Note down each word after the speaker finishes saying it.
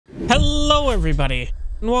Hello everybody,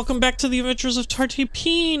 and welcome back to the Adventures of Tarty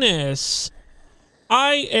Penis.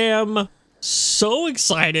 I am so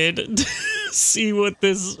excited to see what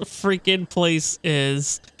this freaking place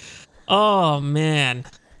is. Oh man,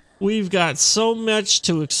 we've got so much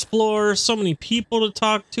to explore, so many people to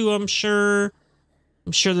talk to, I'm sure.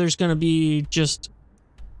 I'm sure there's gonna be just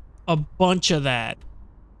a bunch of that.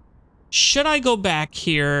 Should I go back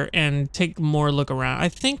here and take more look around? I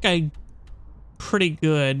think I'm pretty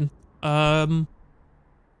good.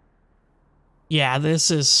 Yeah, this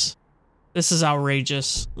is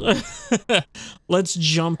outrageous. Let's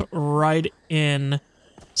jump right in.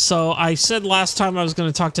 So I said last time I was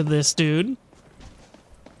going to talk to this dude,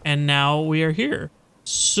 and now we are here.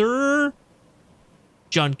 Sir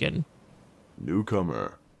Juncan.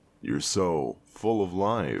 Newcomer, you're so full of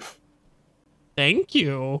life. Thank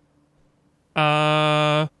you.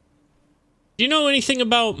 Do you know anything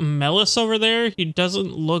about Melis over there? He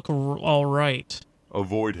doesn't look all right.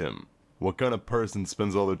 Avoid him. What kind of person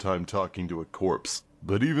spends all their time talking to a corpse?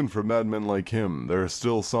 But even for madmen like him, there is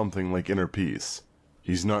still something like inner peace.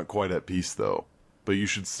 He's not quite at peace though, but you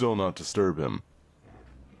should still not disturb him.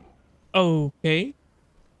 Okay.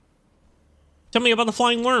 Tell me about the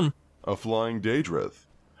flying worm. A flying Daedrith.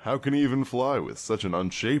 How can he even fly with such an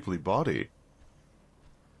unshapely body?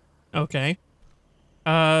 Okay.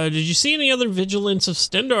 Did you see any other vigilance of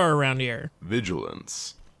Stendarr around here?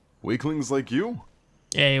 Vigilance. Weaklings like you?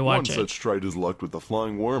 Hey, watch it. One such tried his luck with the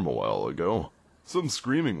flying worm a while ago. Some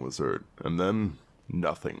screaming was heard, and then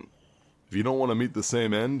nothing. If you don't want to meet the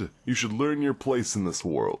same end, you should learn your place in this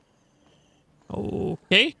world.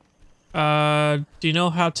 Okay. Do you know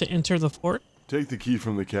how to enter the fort? Take the key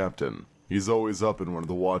from the captain. He's always up in one of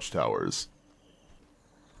the watchtowers.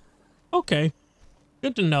 Okay.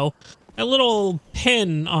 Good to know. A little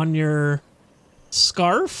pin on your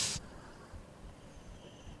scarf?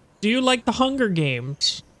 Do you like the Hunger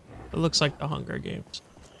Games? It looks like the Hunger Games.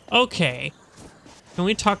 Okay. Can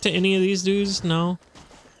we talk to any of these dudes? No?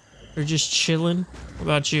 They're just chilling? What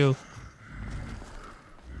about you?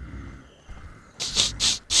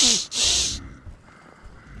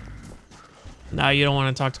 No, you don't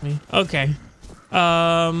want to talk to me? Okay.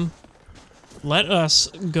 Let us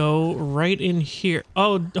go right in here.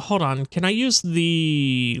 Oh, hold on. Can I use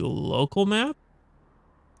the local map?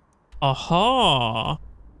 Aha!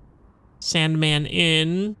 Sandman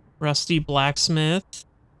Inn, Rusty Blacksmith,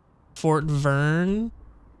 Fort Vern.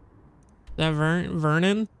 Is that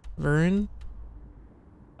Vernon?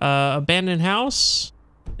 Abandoned house,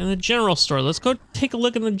 and the general store. Let's go take a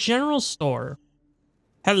look in the general store.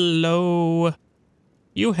 Hello.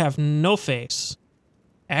 You have no face.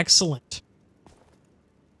 Excellent.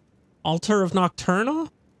 Altar of Nocturna?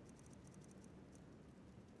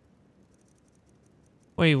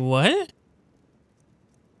 Wait, what?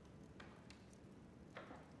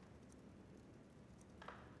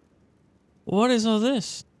 What is all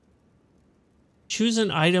this? Choose an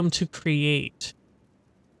item to create.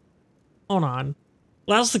 Hold on.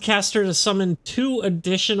 Allows the caster to summon 2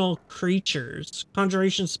 additional creatures.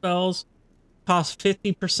 Conjuration spells cost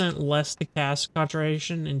 50% less to cast.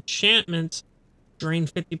 Conjuration enchantments drain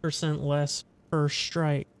 50% less per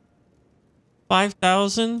strike.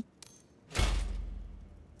 5,000?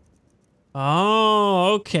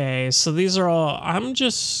 Oh, okay. So these are all... I'm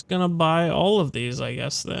just gonna buy all of these, I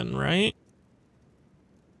guess, then, right?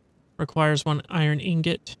 Requires 1 iron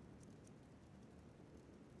ingot.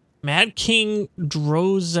 Mad King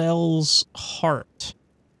Drozel's heart.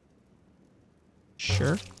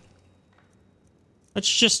 Sure. Let's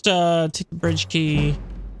just take the bridge key.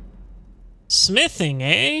 Smithing,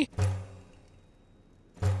 eh?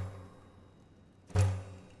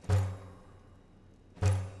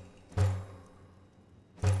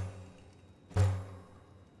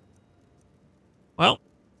 Well,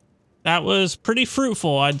 that was pretty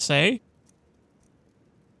fruitful, I'd say.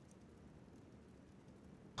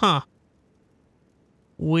 Huh.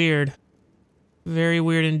 Weird. Very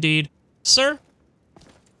weird indeed. Sir,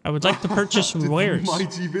 I would like to purchase wares. Did the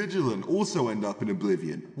mighty Vigilant also end up in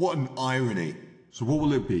Oblivion? What an irony. So what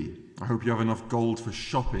will it be? I hope you have enough gold for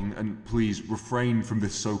shopping, and please refrain from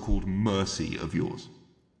this so-called mercy of yours.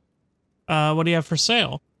 What do you have for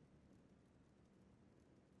sale?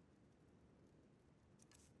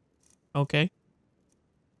 Okay.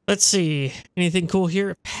 Let's see. Anything cool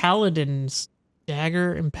here? Paladin's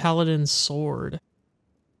dagger and Paladin's sword.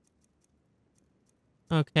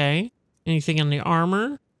 Okay. Anything on the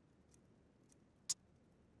armor?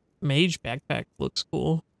 Mage backpack looks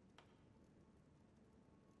cool.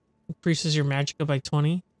 Increases your magicka by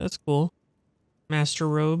 20. That's cool. Master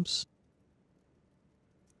robes.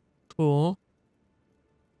 Cool.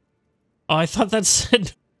 Oh, I thought that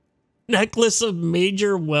said necklace of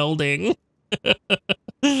major welding.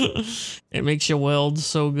 It makes you weld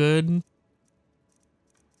so good.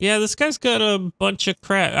 Yeah, this guy's got a bunch of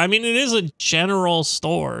crap. I mean, it is a general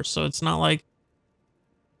store, so it's not like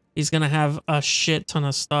he's gonna have a shit ton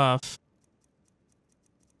of stuff.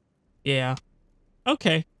 Yeah.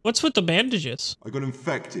 Okay. What's with the bandages? I got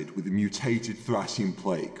infected with the mutated Thracian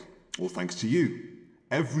plague. All thanks to you.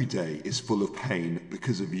 Every day is full of pain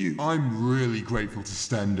because of you. I'm really grateful to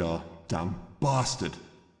Stendar, damn bastard.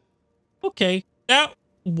 Okay, that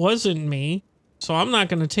wasn't me, so I'm not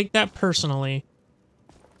gonna take that personally.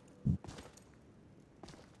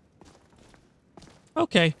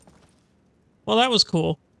 Okay. Well, that was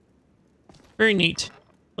cool. Very neat.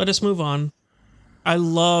 Let us move on. I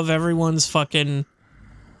love everyone's fucking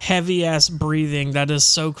heavy-ass breathing. That is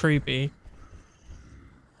so creepy.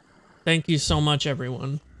 Thank you so much,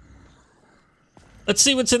 everyone. Let's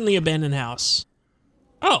see what's in the abandoned house.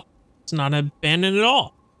 Oh, it's not abandoned at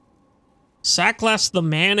all. Sacklass the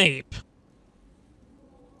Man-Ape.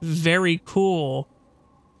 Very cool.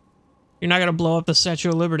 You're not gonna blow up the Statue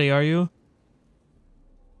of Liberty, are you?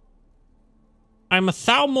 I'm a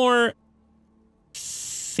Thalmor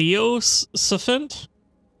Theosophant?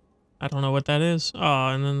 I don't know what that is. Oh,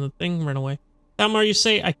 and then the thing ran away. Thalmor, you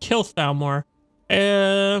say I kill Thalmor.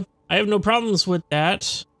 I have no problems with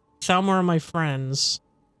that. Thalmor are my friends.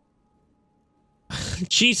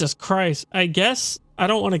 Jesus Christ. I guess I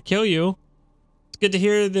don't want to kill you. It's good to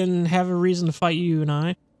hear then have a reason to fight you and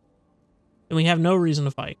I. And we have no reason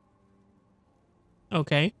to fight.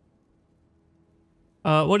 Okay.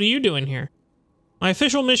 What are you doing here? My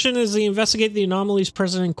official mission is to investigate the anomalies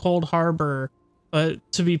present in Cold Harbor. But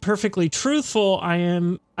to be perfectly truthful, I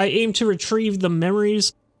aim to retrieve the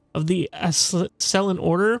memories of the Ascellin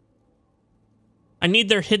Order. I need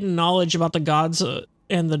their hidden knowledge about the gods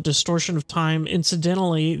and the distortion of time.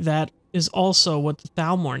 Incidentally, that is also what the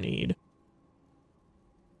Thalmor need.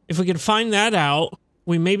 If we can find that out,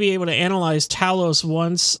 we may be able to analyze Talos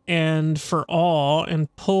once and for all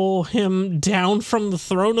and pull him down from the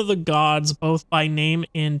throne of the gods, both by name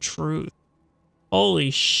and truth.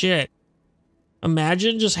 Holy shit.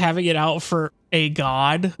 Imagine just having it out for a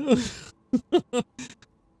god. Do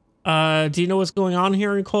you know what's going on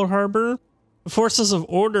here in Cold Harbor? The forces of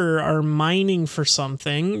order are mining for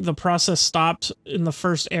something. The process stopped in the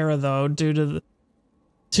first era, though, due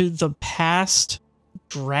to the past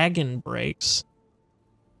dragon breaks.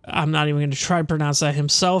 I'm not even going to try to pronounce that.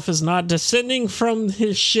 Himself is not descending from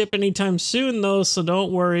his ship anytime soon, though, so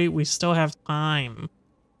don't worry. We still have time.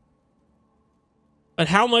 But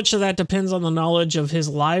how much of that depends on the knowledge of his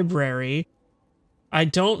library? I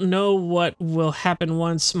don't know what will happen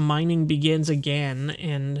once mining begins again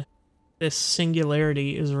and this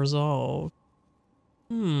singularity is resolved.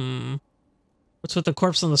 What's with the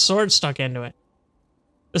corpse and the sword stuck into it?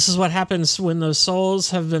 This is what happens when those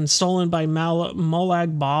souls have been stolen by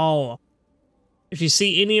Molag Bal. If you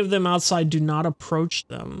see any of them outside, do not approach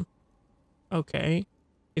them. Okay.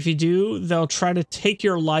 If you do, they'll try to take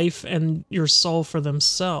your life and your soul for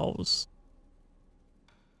themselves.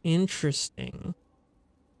 Interesting.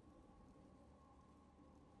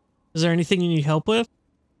 Is there anything you need help with?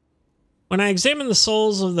 When I examined the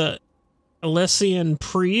souls of the Elysian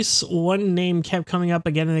priests, one name kept coming up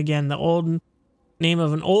again and again. The old name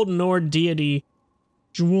of an old Nord deity,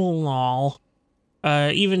 Julal.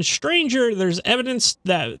 Even stranger, there's evidence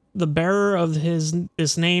that the bearer of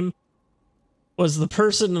this name was the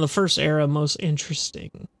person in the first era most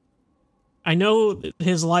interesting. I know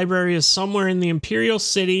his library is somewhere in the Imperial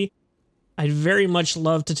City. I'd very much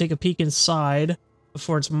love to take a peek inside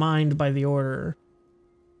before it's mined by the Order.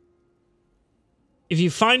 If you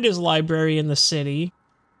find his library in the city,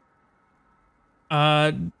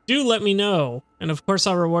 do let me know. And of course,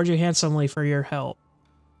 I'll reward you handsomely for your help.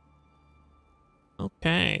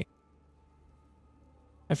 Okay.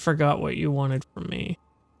 I forgot what you wanted from me.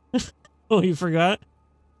 Oh, you forgot?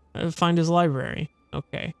 Find his library.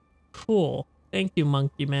 Okay. Cool. Thank you,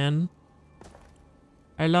 Monkey Man.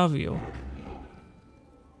 I love you.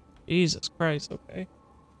 Jesus Christ, okay.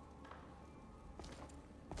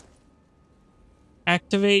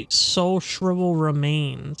 Activate Soul Shrivel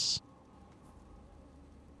Remains.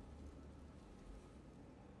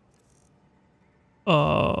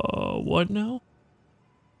 What now?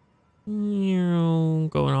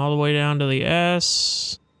 Going all the way down to the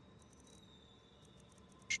S.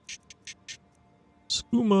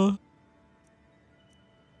 Skooma.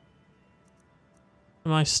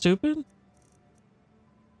 Am I stupid?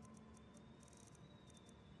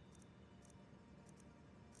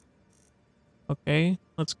 Okay,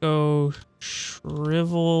 Let's go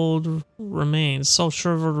shriveled remains.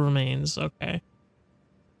 Soul-shriveled remains. Okay.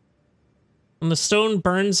 When the stone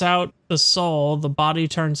burns out the soul, the body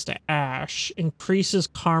turns to ash. Increases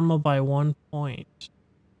karma by 1 point.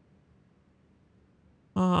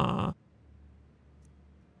 Ah.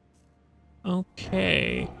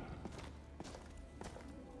 Okay.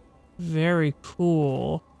 Very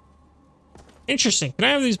cool. Interesting. Can I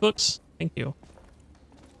have these books? Thank you.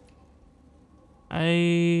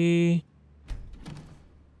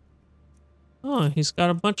 Oh, he's got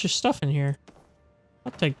a bunch of stuff in here.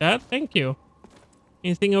 I'll take that. Thank you.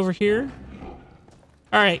 Anything over here?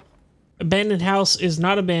 Alright. Abandoned house is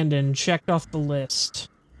not abandoned. Checked off the list.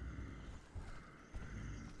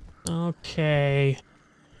 Okay.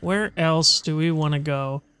 Where else do we want to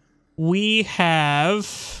go? We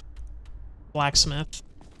have Blacksmith.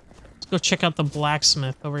 Let's go check out the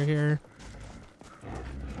blacksmith over here.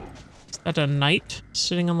 Is that a knight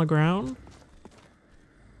sitting on the ground?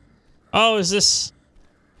 Oh, is this...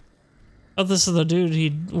 Oh, this is the dude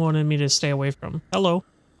he wanted me to stay away from. Hello.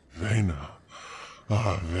 Vena.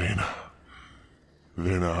 Ah, Vena.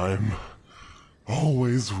 Vena, I'm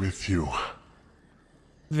always with you.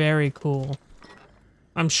 Very cool.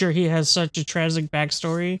 I'm sure he has such a tragic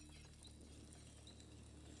backstory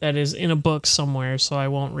that is in a book somewhere, so I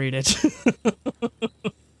won't read it.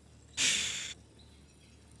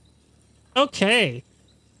 Okay.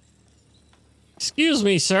 Excuse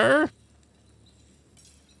me, sir.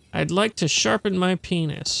 I'd like to sharpen my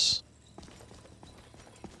penis.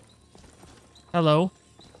 Hello.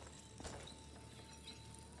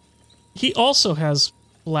 He also has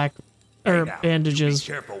black bandages. Be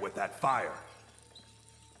careful with that fire.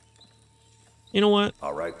 You know what?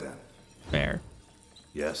 All right then. Fair.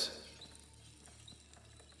 Yes.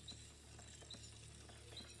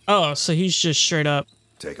 Oh, so he's just straight up.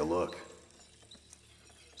 Take a look.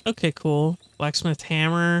 Okay, cool. Blacksmith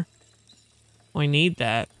hammer. I need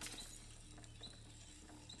that.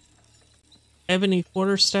 Ebony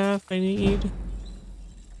quarterstaff I need.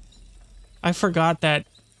 I forgot that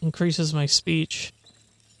increases my speech.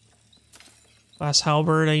 Glass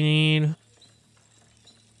halberd I need.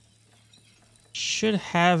 Should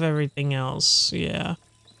have everything else, yeah.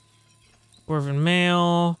 Dwarven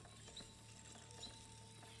mail.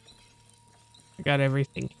 I got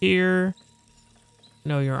everything here.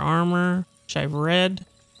 Know your armor, which I've read.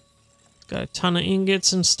 Got a ton of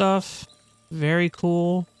ingots and stuff. Very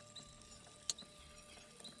cool.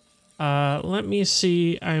 Let me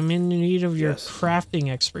see. I'm in need of your crafting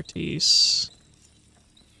expertise.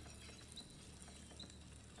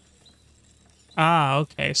 Ah,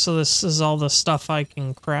 okay. So this is all the stuff I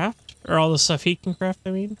can craft? Or all the stuff he can craft, I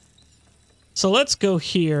mean? So let's go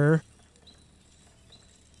here.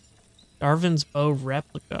 Darwin's bow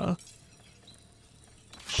replica.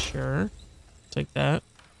 Sure. Take that.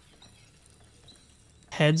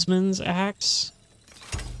 Headsman's axe.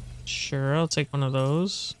 Sure, I'll take one of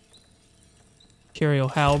those. Curio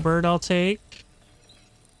halberd I'll take.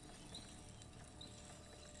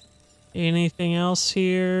 Anything else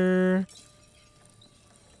here?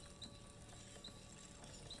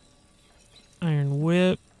 Iron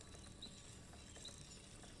whip.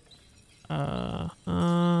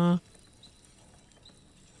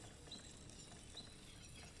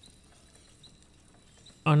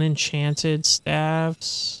 Unenchanted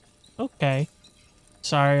staffs. Okay.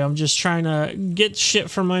 Sorry, I'm just trying to get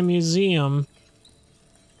shit from my museum.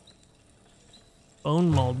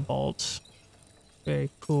 Bone mold bolt.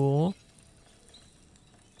 Very cool.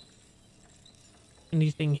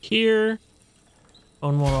 Anything here?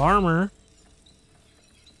 Bone mold armor.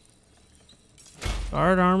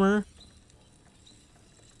 Guard armor.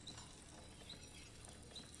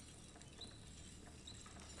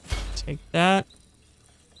 Take that.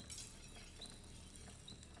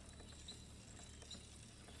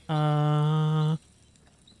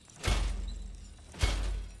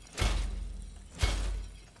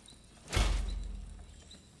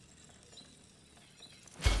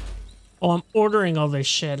 Oh, I'm ordering all this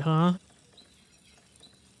shit, huh?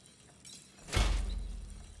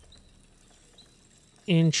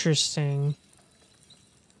 Interesting.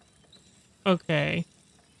 Okay.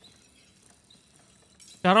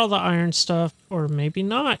 Got all the iron stuff, or maybe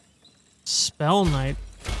not. Spell Knight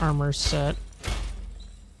armor set.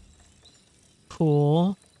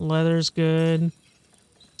 Cool. Leather's good.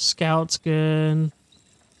 Scout's good.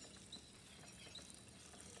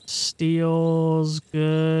 Steel's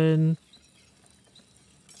good.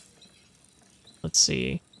 Let's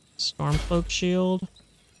see. Stormcloak shield.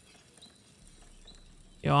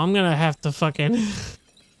 Yo, I'm gonna have to fucking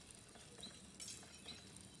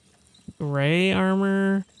Gray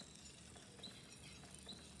armor.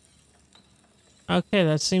 Okay,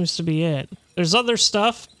 that seems to be it. There's other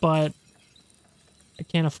stuff, but I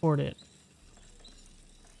can't afford it.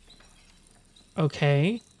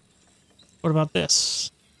 Okay. What about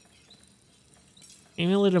this?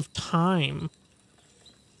 Amulet of Time.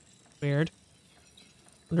 Weird.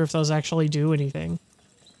 Wonder if those actually do anything.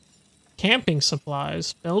 Camping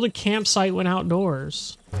supplies. Build a campsite when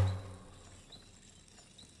outdoors.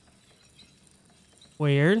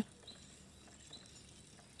 Weird.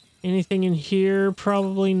 Anything in here?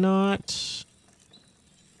 Probably not.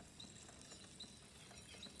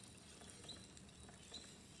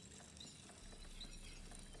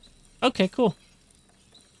 Okay, cool.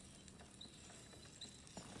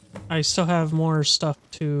 I still have more stuff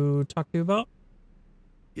to talk to you about.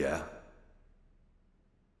 Yeah.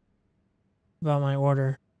 About my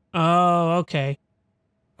order. Oh, okay.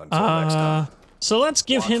 Until next time. So let's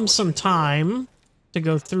give Watch him what some you do. time to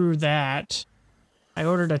go through that. I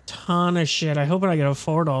ordered a ton of shit. I hope I can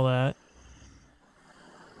afford all that.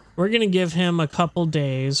 We're going to give him a couple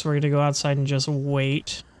days. We're going to go outside and just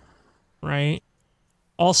wait. Right?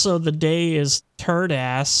 Also, the day is turd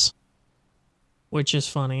ass, which is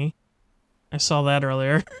funny. I saw that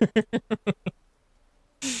earlier.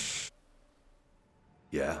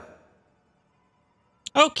 Yeah.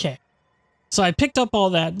 Okay. So I picked up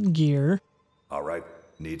all that gear. All right.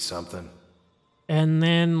 Need something? And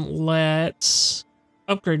then let's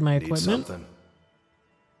upgrade my Need equipment. something?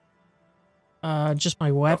 Just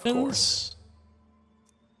my weapons.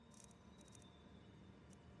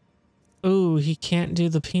 Ooh, he can't do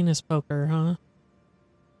the penis poker, huh?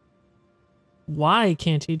 Why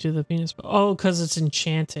can't he do the penis poker? Oh, because it's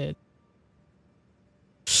enchanted.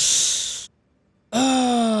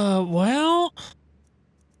 Well...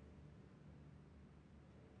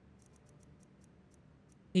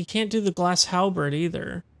 He can't do the glass halberd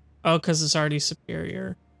either. Oh, because it's already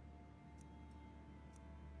superior.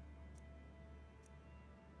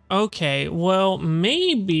 Okay, well,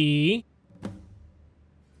 maybe...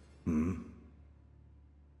 Do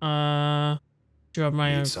I have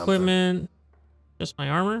my Need equipment? Just my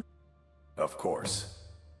armor? Of course.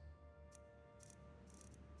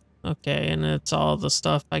 Okay, and it's all the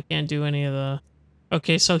stuff. I can't do any of the...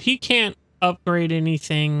 Okay, so he can't upgrade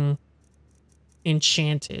anything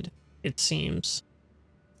enchanted, it seems.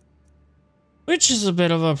 Which is a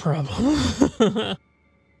bit of a problem.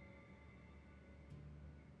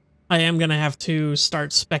 I am going to have to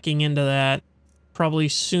start speccing into that probably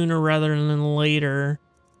sooner rather than later.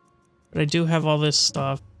 But I do have all this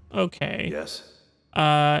stuff. Okay. Yes.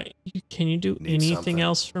 Can you do Need anything something?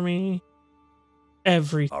 else for me?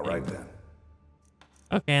 Everything. All right then.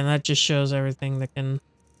 Okay, and that just shows everything that can...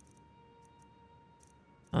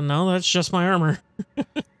 Oh, no, that's just my armor.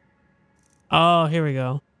 Oh, here we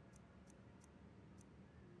go.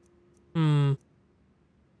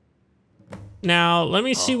 Now, let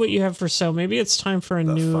me see what you have for sale. Maybe it's time for a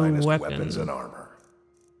The new finest weapon. weapons and armor.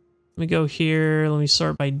 Let me go here. Let me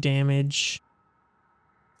sort by damage.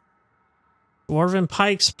 Dwarven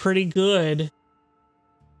Pike's pretty good.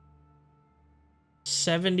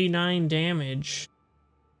 79 damage.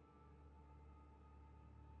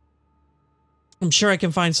 I'm sure I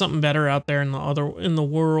can find something better out there in the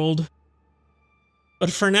world.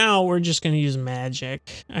 But for now, we're just gonna use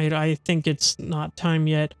magic. I think it's not time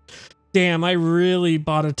yet. Damn, I really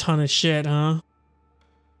bought a ton of shit, huh?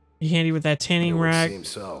 You handy with that tanning It would rack? seem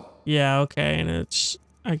so. Yeah, okay, and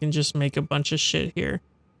I can just make a bunch of shit here.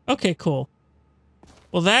 Okay, cool.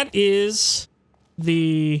 Well, that is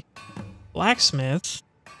the blacksmith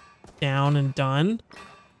down and done.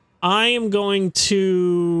 I am going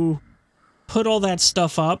to put all that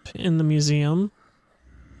stuff up in the museum.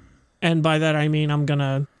 And by that I mean I'm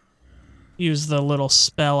gonna use the little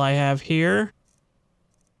spell I have here.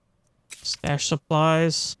 Stash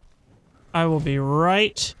supplies. I will be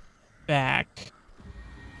right back.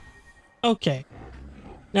 Okay.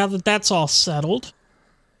 Now that that's all settled,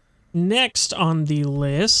 next on the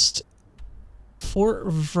list, Fort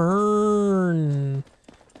Vern.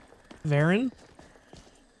 Varen?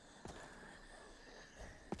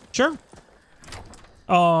 Sure.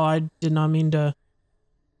 Oh, I did not mean to.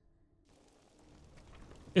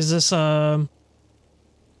 Is this, am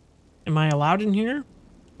I allowed in here?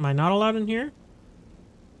 Am I not allowed in here?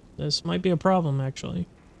 This might be a problem, actually.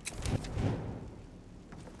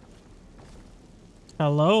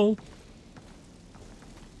 Hello?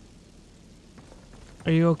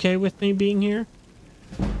 Are you okay with me being here?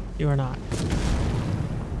 You are not.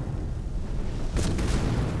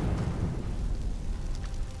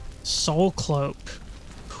 Soul Cloak.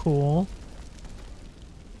 Cool.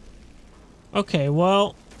 Okay,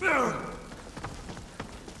 well...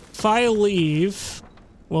 If I leave,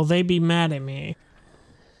 will they be mad at me?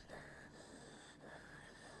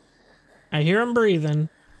 I hear them breathing.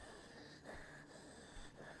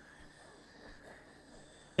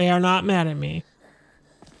 They are not mad at me.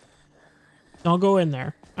 Don't go in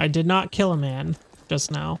there. I did not kill a man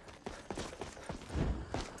just now.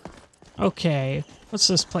 Okay, what's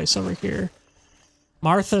this place over here?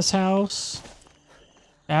 Martha's house.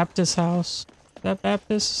 Baptist's house. Is that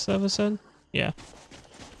Baptist? Is that what I said? Yeah.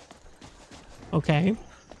 Okay.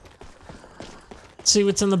 Let's see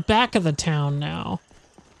what's in the back of the town now.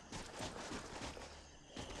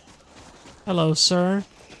 Hello, sir.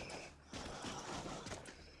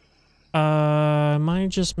 Am I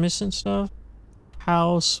just missing stuff?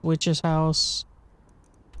 House, witch's house.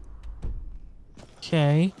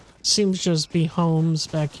 Okay. Seems just be homes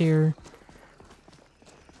back here.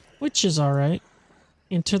 Which is alright.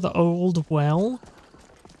 Into the old well.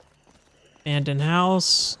 Abandoned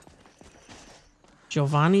house.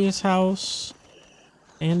 Giovanni's house.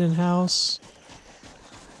 Abandoned house.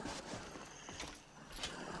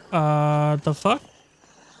 The fuck?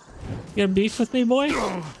 You got beef with me, boy?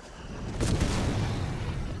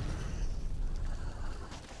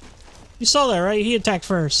 You saw that, right? He attacked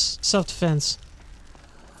first. Self-defense.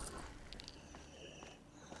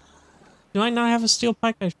 Do I not have a steel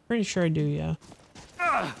pike? I'm pretty sure I do, yeah.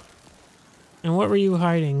 And what were you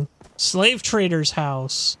hiding? Slave trader's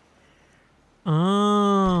house.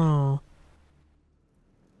 Oh.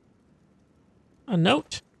 A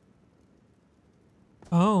note.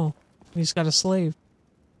 Oh, he's got a slave.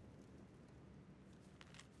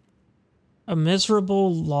 A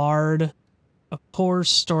miserable lard, a poor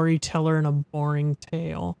storyteller, and a boring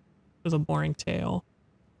tale. With a boring tale.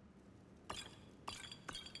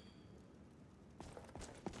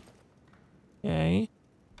 Okay.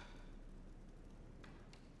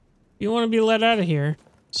 You want to be let out of here,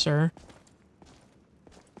 sir?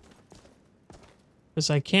 Because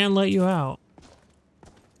I can let you out.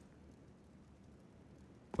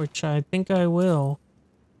 Which I think I will.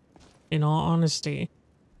 In all honesty.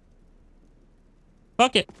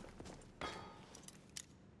 Fuck it.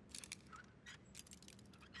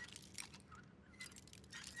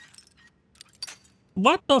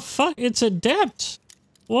 What the fuck? It's adept.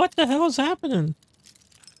 What the hell is happening?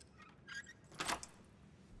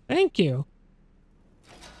 Thank you.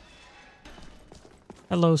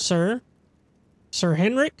 Hello, sir. Sir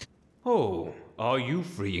Henrik? Oh, are you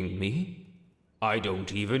freeing me? I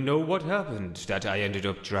don't even know what happened that I ended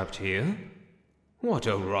up trapped here. What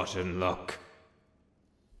a rotten luck.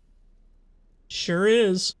 Sure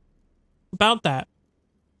is. About that.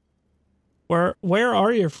 Where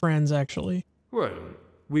are your friends, actually? Well,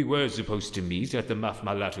 we were supposed to meet at the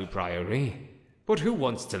Mafmalatu Priory, but who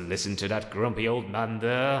wants to listen to that grumpy old man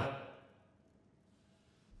there?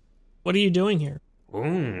 What are you doing here?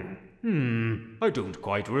 I don't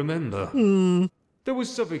quite remember. There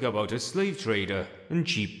was something about a slave trader and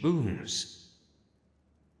cheap booze.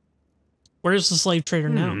 Where's the slave trader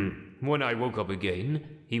now? When I woke up again,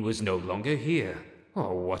 he was no longer here.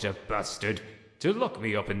 Oh, what a bastard, to lock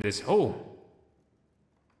me up in this hole.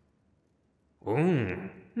 I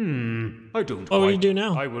don't What quite... will you do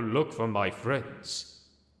now? I will look for my friends.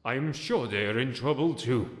 I'm sure they're in trouble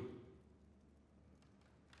too.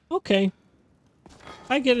 Okay.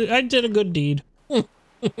 I get it. I did a good deed.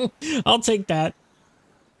 I'll take that.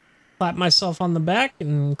 Clap myself on the back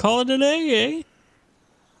and call it a day, eh?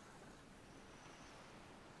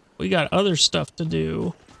 We got other stuff to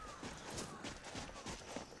do.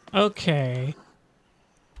 Okay.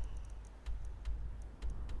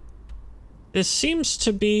 This seems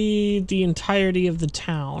to be the entirety of the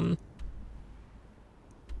town.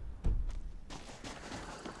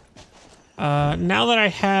 Now that I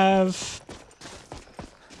have...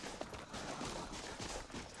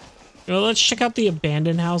 Well, let's check out the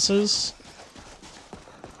abandoned houses.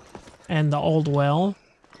 And the old well.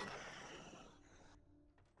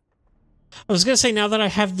 I was gonna say, now that I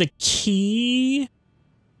have the key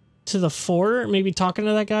to the fort, maybe talking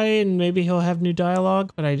to that guy and maybe he'll have new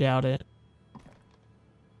dialogue, but I doubt it.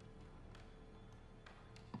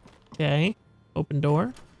 Okay. Open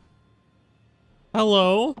door.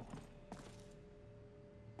 Hello.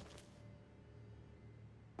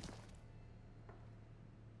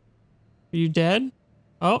 Are you dead?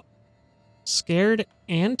 Oh. Scared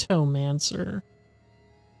Anatomancer.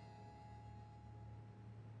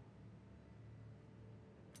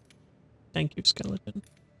 Thank you, skeleton.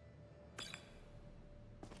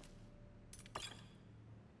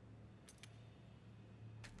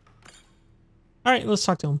 Alright, let's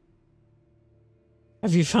talk to him.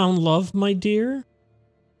 Have you found love, my dear?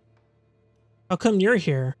 How come you're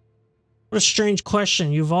here? What a strange question.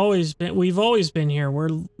 We've always been here. We're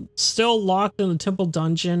still locked in the temple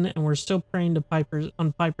dungeon, and we're still praying to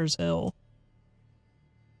on Piper's Hill.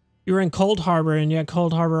 You are in Cold Harbor, and yet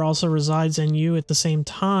Cold Harbor also resides in you at the same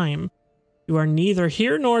time. You are neither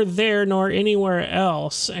here nor there nor anywhere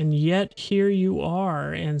else, and yet here you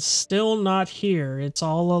are, and still not here. It's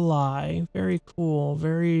all a lie. Very cool.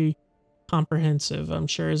 Very comprehensive, I'm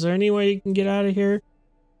sure. Is there any way you can get out of here?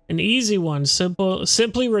 An easy one.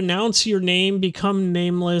 Simply renounce your name, become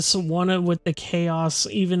nameless, one with the chaos.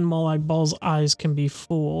 Even Molag Bal's eyes can be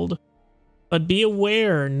fooled. But be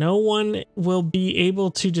aware, no one will be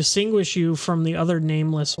able to distinguish you from the other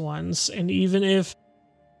nameless ones. And even if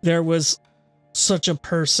there was such a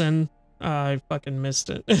person, I fucking missed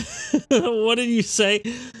it. What did you say?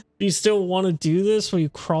 Do you still want to do this? Will you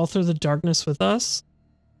crawl through the darkness with us?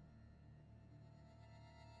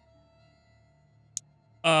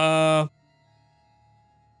 No,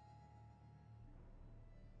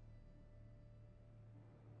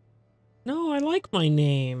 I like my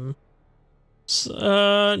name.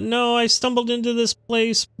 No, I stumbled into this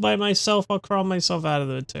place by myself. I'll crawl myself out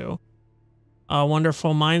of it too. A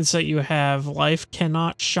wonderful mindset you have. Life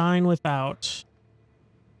cannot shine without.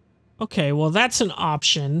 Okay, well that's an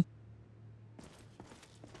option.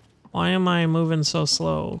 Why am I moving so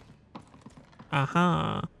slow?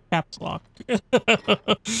 Aha. Caps lock.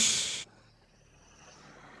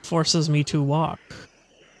 Forces me to walk.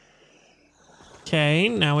 Okay,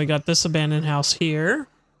 now we got this abandoned house here.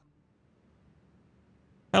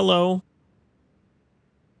 Hello.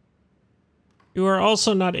 You are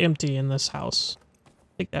also not empty in this house.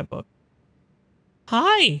 Take that book.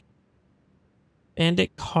 Hi!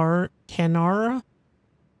 Bandit Canara?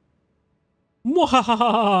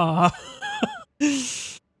 Mwahaha!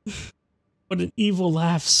 What an evil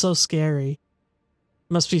laugh, so scary.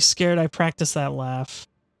 Must be scared I practiced that laugh.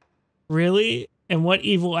 Really? And what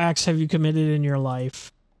evil acts have you committed in your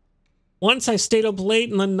life? Once I stayed up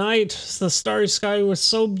late in the night. The starry sky was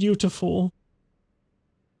so beautiful.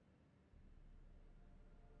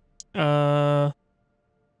 Lend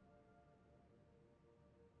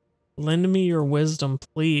me your wisdom,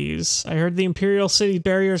 please. I heard the Imperial City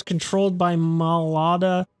barrier is controlled by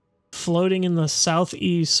Malada floating in the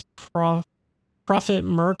southeast. Prophet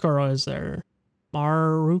Merkura is there.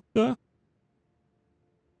 Maruka?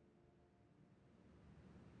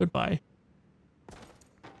 Goodbye.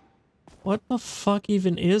 What the fuck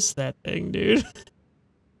even is that thing, dude?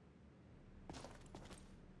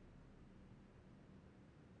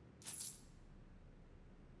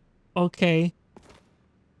 Okay.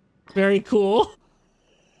 Very cool.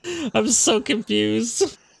 I'm so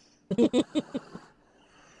confused.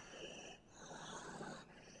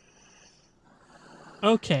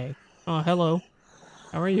 Okay. Oh, hello.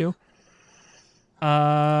 How are you?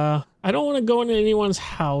 I don't want to go into anyone's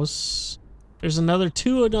house. There's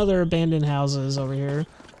two abandoned houses over here,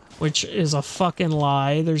 which is a fucking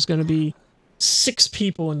lie. There's gonna be 6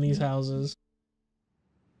 people in these houses.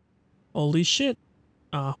 Holy shit.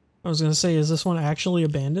 Oh, I was gonna say, is this one actually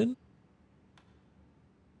abandoned?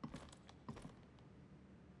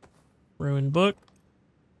 Ruined book.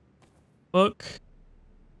 Book.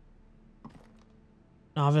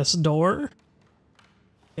 Novice door.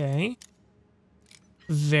 Okay.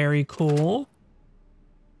 Very cool.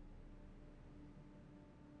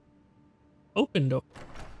 Open door.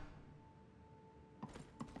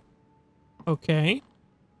 Okay.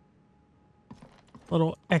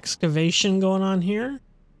 Little excavation going on here.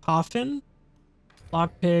 Coffin.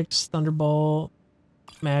 Lockpicks. Thunderbolt.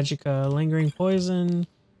 Magicka. Lingering poison.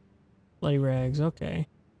 Bloody rags. Okay.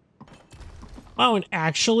 Wow, an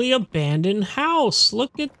actually abandoned house.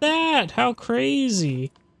 Look at that. How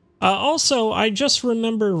crazy. Also, I just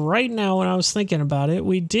remembered right now when I was thinking about it,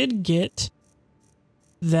 we did get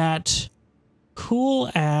that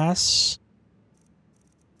cool-ass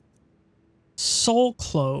soul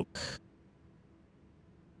cloak.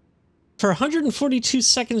 For 142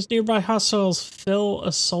 seconds, nearby hostiles fill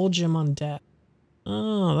a soul gem on death.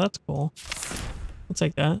 Oh, that's cool. I'll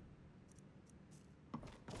take that.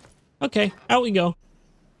 Okay, out we go.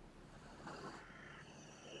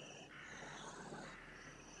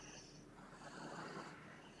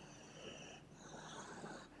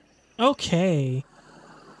 Okay.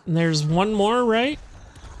 And there's one more, right?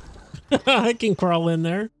 I can crawl in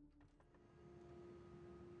there.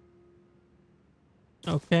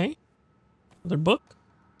 Okay. Another book.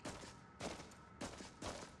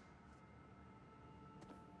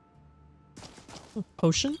 A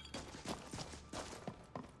potion.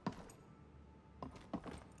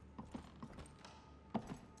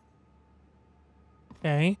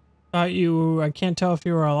 I can't tell if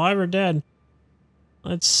you were alive or dead.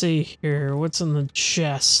 Let's see here. What's in the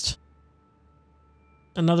chest?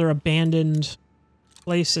 Another abandoned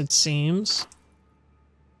place, it seems.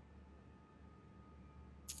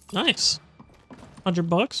 Nice.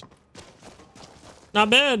 $100. Not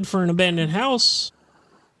bad for an abandoned house.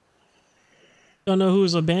 Don't know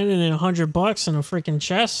who's abandoning $100 in a freaking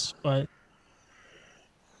chest, but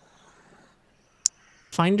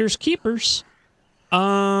finders keepers.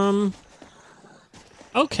 Okay.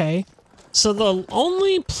 So the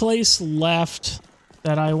only place left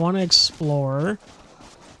that I want to explore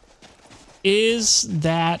is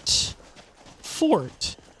that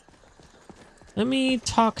fort. Let me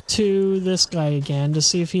talk to this guy again to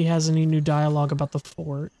see if he has any new dialogue about the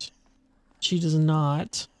fort. She does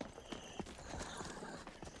not.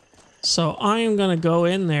 So I am gonna go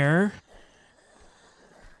in there.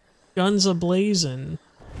 Guns a-blazing.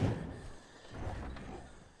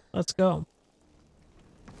 Let's go.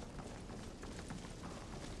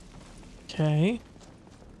 Okay.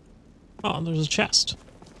 Oh, there's a chest.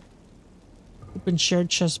 Open shared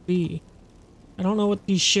chest B. I don't know what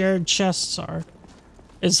these shared chests are.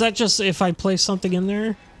 Is that just if I place something in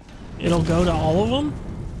there, it'll go to all of them?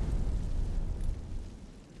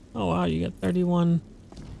 Oh wow, you got 31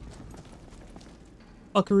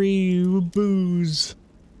 fuckery booze.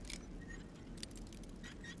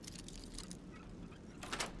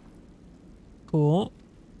 Cool.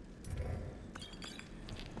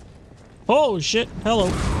 Oh shit, hello.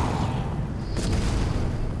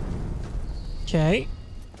 Okay.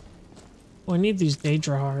 Oh, I need these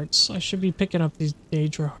Daedra hearts. I should be picking up these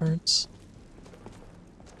Daedra hearts.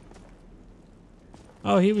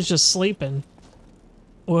 Oh, he was just sleeping.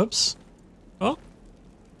 Whoops. Oh.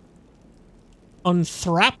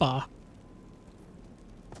 Unthrappa.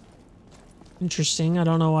 Interesting. I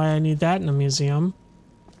don't know why I need that in a museum.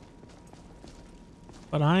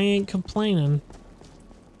 But I ain't complaining.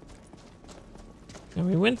 And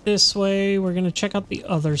we went this way. We're gonna check out the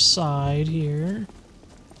other side here.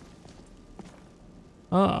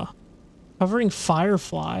 Ah. Covering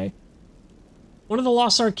Firefly. One of the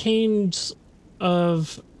lost arcanes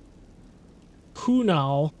of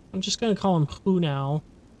Hunal. I'm just gonna call him Hunal.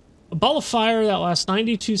 A ball of fire that lasts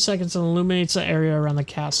 92 seconds and illuminates the area around the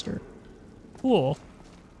caster. Cool.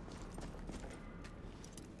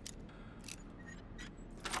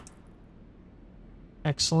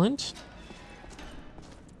 Excellent.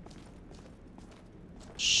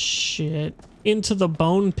 Shit. Into the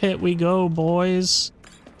bone pit we go, boys.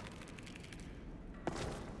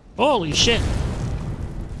 Holy shit.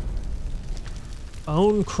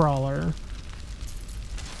 Bone crawler.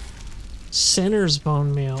 Sinner's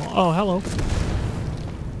bone meal. Oh, hello.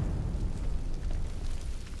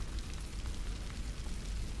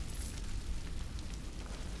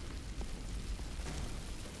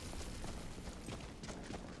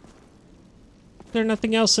 There's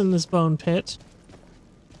nothing else in this bone pit.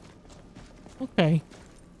 Okay.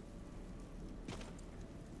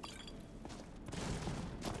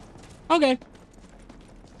 Okay.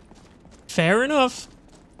 Fair enough.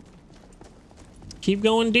 Keep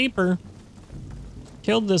going deeper.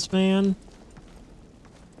 Killed this man.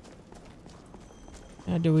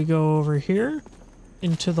 Now do we go over here?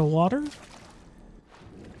 Into the water?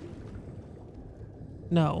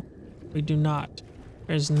 No, we do not.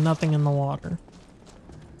 There's nothing in the water.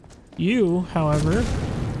 You, however,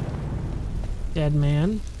 dead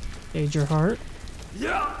man, stage your heart.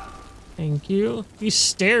 Yeah. Thank you. These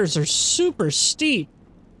stairs are super steep.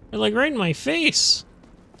 They're like right in my face.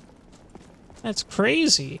 That's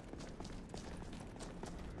crazy.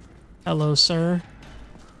 Hello, sir.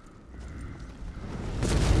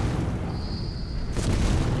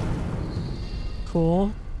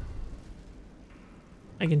 Cool.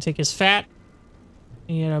 I can take his fat.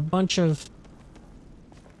 He had a bunch of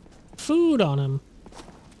food on him.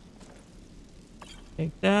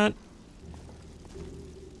 Take that.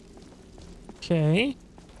 Okay.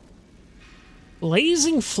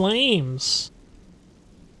 Blazing flames.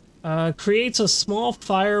 Creates a small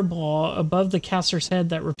fireball above the caster's head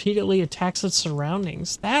that repeatedly attacks its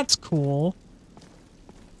surroundings. That's cool.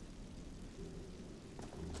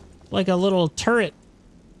 Like a little turret.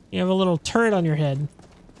 You have a little turret on your head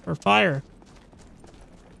for fire.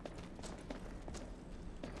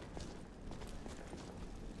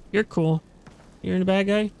 You're cool. You're the bad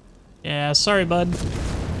guy? Yeah, sorry, bud.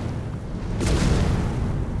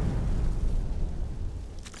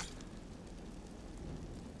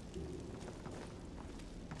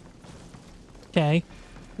 Okay.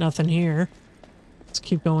 Nothing here. Let's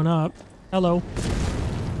keep going up. Hello.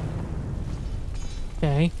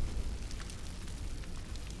 Okay.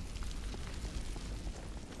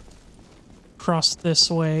 across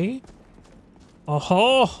this way. Oh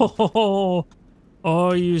ho, ho, ho, ho.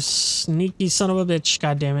 Oh, you sneaky son of a bitch!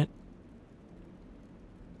 God damn it.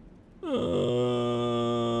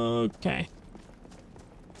 Okay.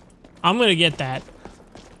 I'm gonna get that.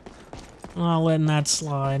 I'm not letting that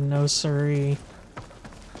slide. No siree.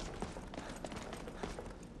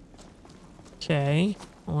 Okay.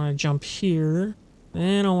 I want to jump here.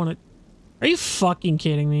 Then I want to... Are you fucking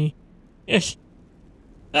kidding me?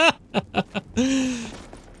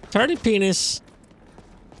 Tardy penis.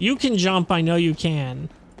 You can jump, I know you can.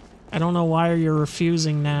 I don't know why you're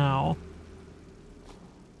refusing now.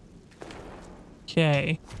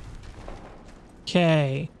 Okay.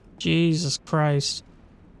 Okay. Jesus Christ.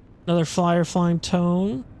 Another flyer flying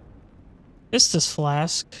tone. Istus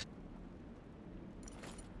flask.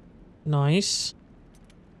 Nice.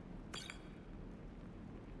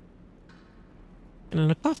 And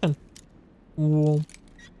in a coffin. Whoa.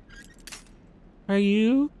 Are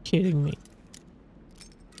you kidding me?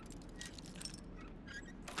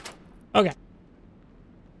 Okay.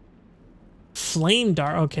 Flame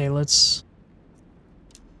dart. Okay, let's...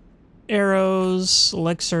 Arrows,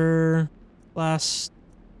 elixir, glass,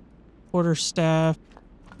 quarterstaff,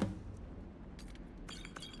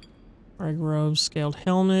 rag robe, scaled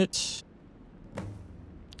helmet.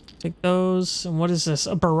 Take those. And what is this?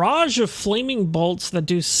 A barrage of flaming bolts that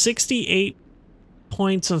do 68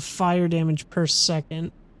 points of fire damage per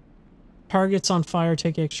second. Targets on fire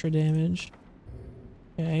take extra damage.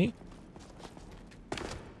 Okay.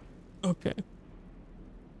 Okay.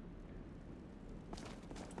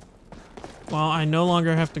 Well, I no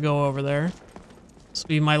longer have to go over there. This will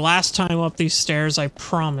be my last time up these stairs, I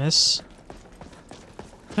promise.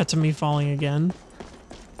 Cut to me falling again.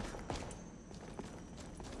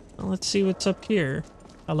 Well, let's see what's up here.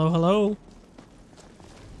 Hello, hello.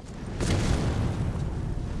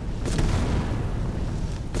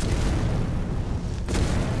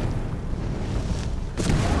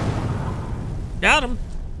 Got him.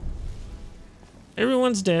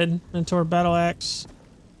 Everyone's dead. Mentor battle axe.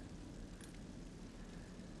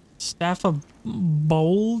 Staff of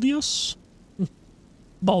Boldius?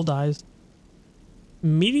 Baldize.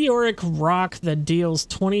 Meteoric rock that deals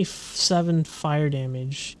 27 fire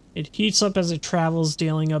damage. It heats up as it travels,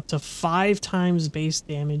 dealing up to 5 times base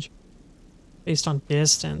damage based on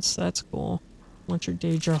distance. That's cool. What's your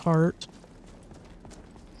Daedra heart?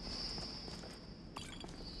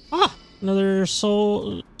 Ah! Another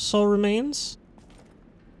soul remains.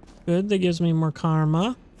 Good, that gives me more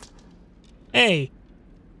karma. Hey!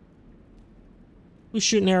 Who's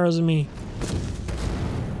shooting arrows at me?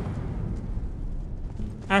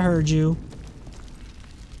 I heard you.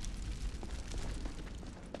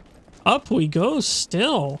 Up we go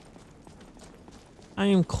still. I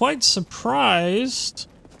am quite surprised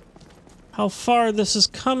how far this is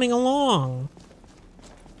coming along.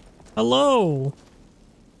 Hello.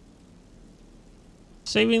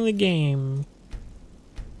 Saving the game.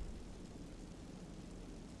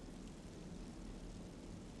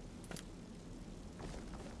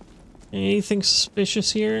 Anything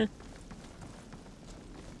suspicious here?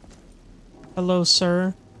 Hello,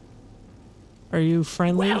 sir. Are you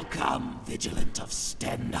friendly? Welcome, Vigilant of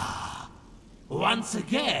Stenda. Once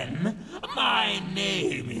again, my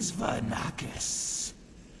name is Vernakis.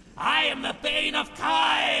 I am the Bane of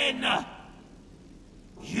Kine!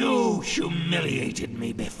 You humiliated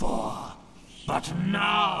me before, but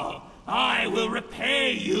now I will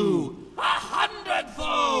repay you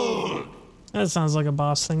 100-fold! That sounds like a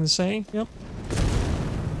boss thing to say. Yep.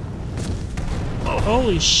 Oh.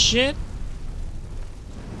 Holy shit.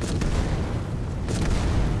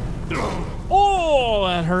 Oh,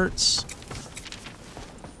 that hurts.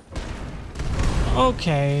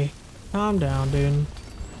 Okay. Calm down, dude.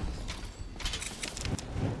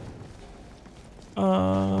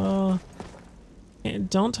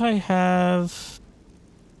 Don't I have...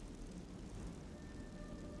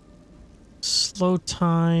 Slow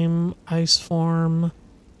time, ice form.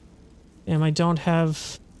 Damn, I don't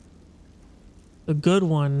have the good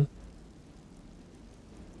one.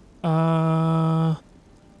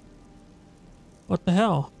 What the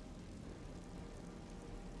hell?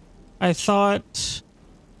 I thought...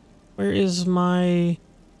 Where is my...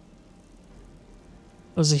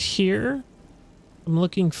 Was it here? I'm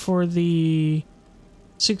looking for the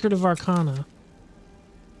Secret of Arcana.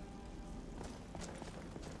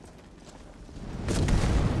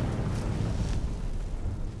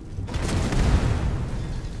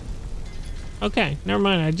 Okay, never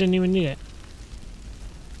mind. I didn't even need it.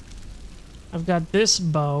 I've got this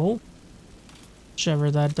bow.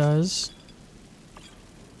 Whichever that does.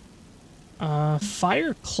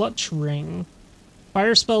 Fire clutch ring.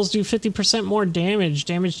 Fire spells do 50% more damage.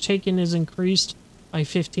 Damage taken is increased by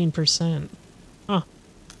 15%. Huh.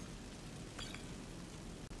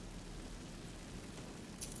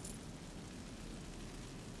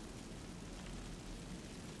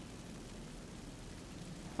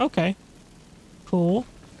 Okay. Cool.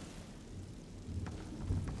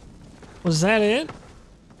 Was that it?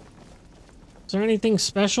 Is there anything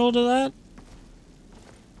special to that?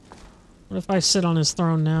 What if I sit on his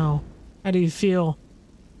throne now? How do you feel?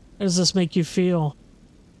 How does this make you feel?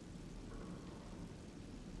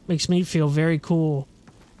 Makes me feel very cool.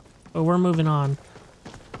 But we're moving on.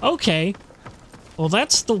 Okay. Well,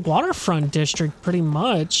 that's the Waterfront district, pretty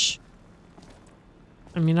much.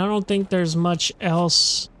 I mean, I don't think there's much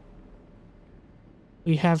else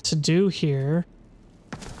we have to do here.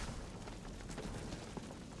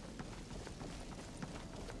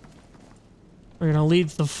 We're gonna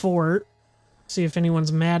leave the fort. See if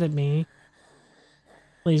anyone's mad at me.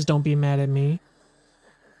 Please don't be mad at me.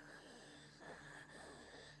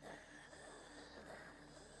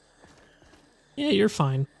 Yeah, you're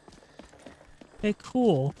fine. Okay,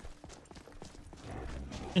 cool.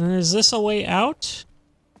 And is this a way out?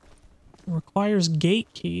 It requires gate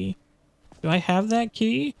key. Do I have that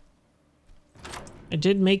key? I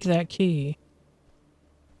did make that key.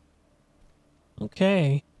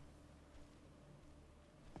 Okay.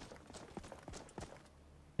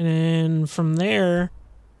 And then from there,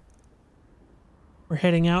 we're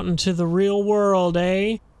heading out into the real world,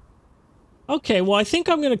 eh? Okay, well, I think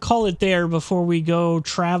I'm going to call it there before we go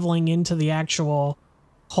traveling into the actual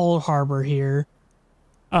Hull Harbor here.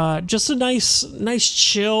 Just a nice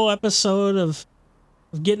chill episode of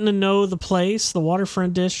getting to know the place, the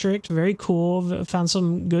Waterfront District. Very cool. Found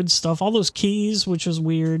some good stuff. All those keys, which was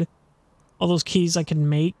weird. All those keys I can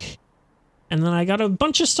make. And then I got a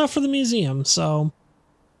bunch of stuff for the museum, so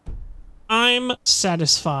I'm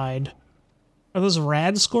satisfied. Are those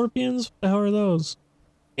rad scorpions? What the hell are those?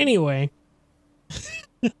 Anyway.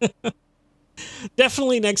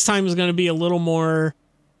 Definitely next time is going to be a little more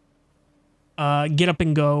get up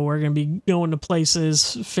and go. We're going to be going to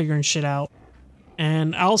places, figuring shit out.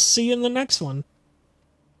 And I'll see you in the next one.